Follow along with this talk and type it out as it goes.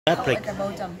At Applic. the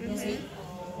bottom, you see.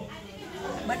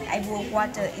 But I pour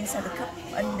water inside the cup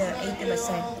under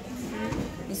 80%.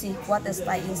 You see, water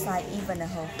stay inside even a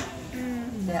hole.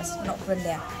 Yes, not run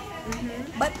there.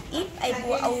 But if I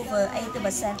pour over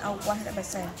 80% or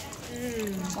 100%,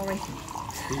 sorry.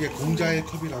 이게 공자의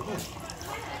컵이라고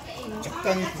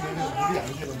적당히 부으면 물이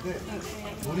안 새는데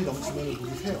물이 넘치면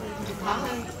물이 새요.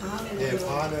 예,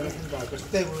 과하면 샌다.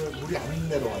 그때 보면 물이 안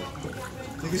내려와요.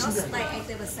 되게 Not 신기해요. stay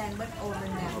 80% but over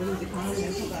there.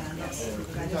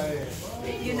 공자의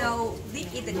You know, this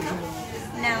is the cup.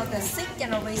 Now the sixth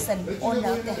generation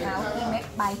owner of the house, he made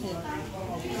by him.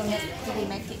 He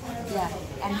make it. Yeah.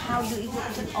 And how do you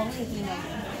cook it? Only he know.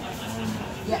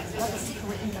 Yes, what is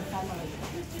secret in the family.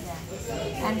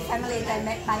 Yeah. And family they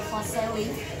make by for selling.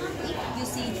 If you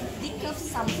see this cup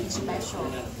something special,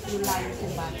 you like you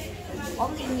can buy.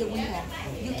 Only here we have.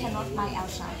 You cannot buy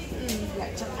outside. Yeah,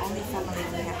 just only family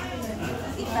we have.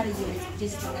 It's very unique.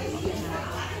 This is the way of Vietnam.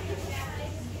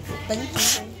 Thank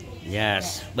you.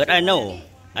 Yes, but I know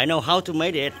how to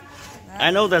make it.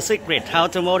 I know the secret how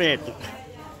to make it.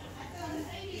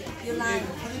 You like?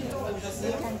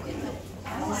 You can quick.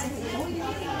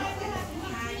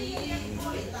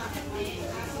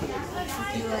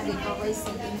 You are the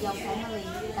generation in your family.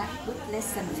 That's good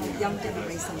lesson for young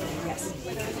generation. Yes.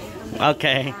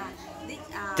 Okay, This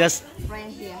Just-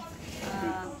 friend here.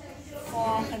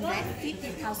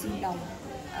 450,000 dong.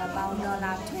 About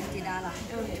 $20.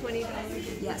 $20.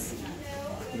 Yes.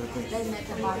 They make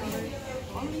a bargain.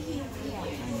 Only here.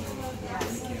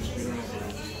 Yes.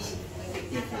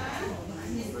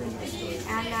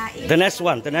 And the next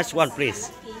one,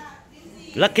 please.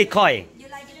 Lucky coin. You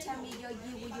like to tell me your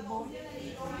year were you born?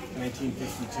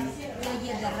 1952. Your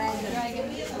year the dragon.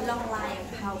 Long life.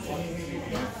 How old?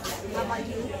 How about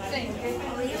you?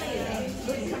 Really?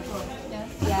 Good couple.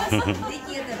 Yes. This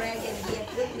year the dragon year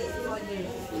good for you.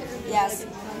 Yes.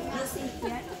 You see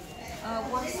here.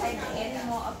 One side the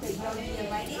animal of the your year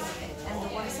like this, and the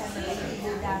one side the baby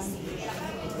Buddha.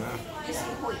 You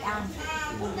see Hội An.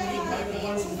 They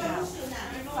dance now.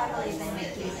 Family they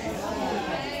make it.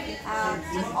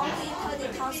 Just only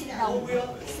 30,000 dong,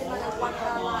 similar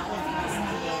 $1.50.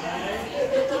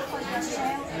 You give for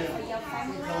yourself, for your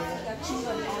family, for your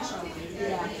children also.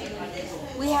 Yeah.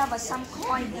 We have some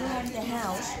coin in the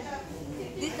house.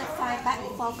 This is the 5 back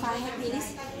for car happiness.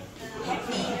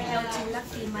 Happy, healthy,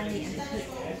 lucky, money, and good.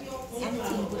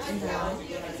 Anything good in the life.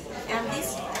 And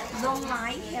this long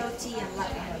life, healthy, and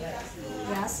lucky.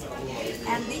 Yes.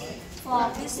 And this for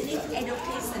business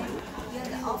education. You're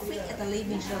the office at the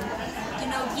living room. You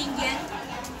know, yin yang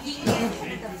is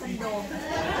the front door.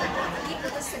 Give the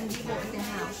person people in the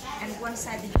house. And one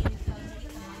side the unicorn with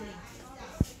the money.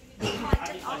 The coin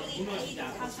just only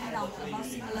 80,000 dong, about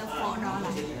similar $4.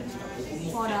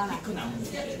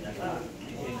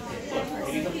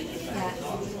 Yeah.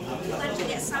 You want to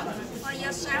get some for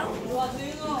yourself?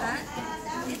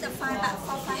 This is the 5 baht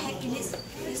for happiness.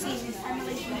 You see the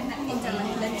family in the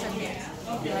lantern there.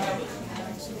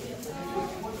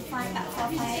 5 baht for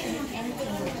happiness.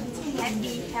 Anything.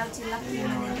 Happy, healthy, lucky,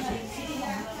 money.